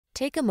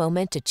Take a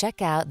moment to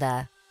check out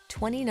the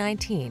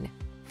 2019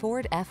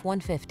 Ford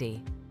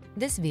F-150.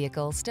 This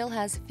vehicle still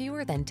has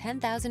fewer than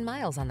 10,000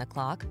 miles on the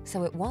clock,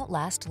 so it won't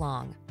last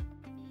long.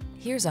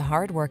 Here's a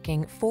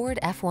hard-working Ford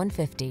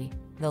F-150,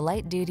 the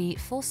light-duty,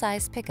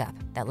 full-size pickup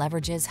that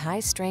leverages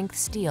high-strength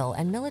steel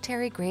and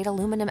military-grade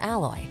aluminum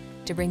alloy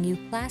to bring you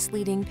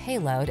class-leading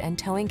payload and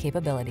towing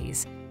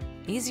capabilities.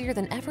 Easier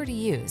than ever to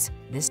use,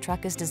 this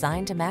truck is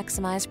designed to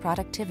maximize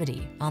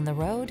productivity on the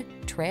road,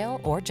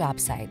 trail, or job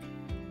site.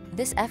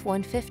 This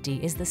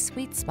F-150 is the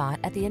sweet spot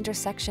at the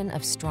intersection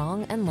of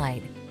strong and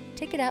light.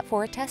 Take it out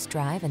for a test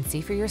drive and see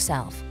for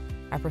yourself.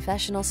 Our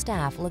professional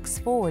staff looks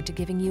forward to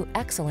giving you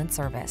excellent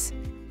service.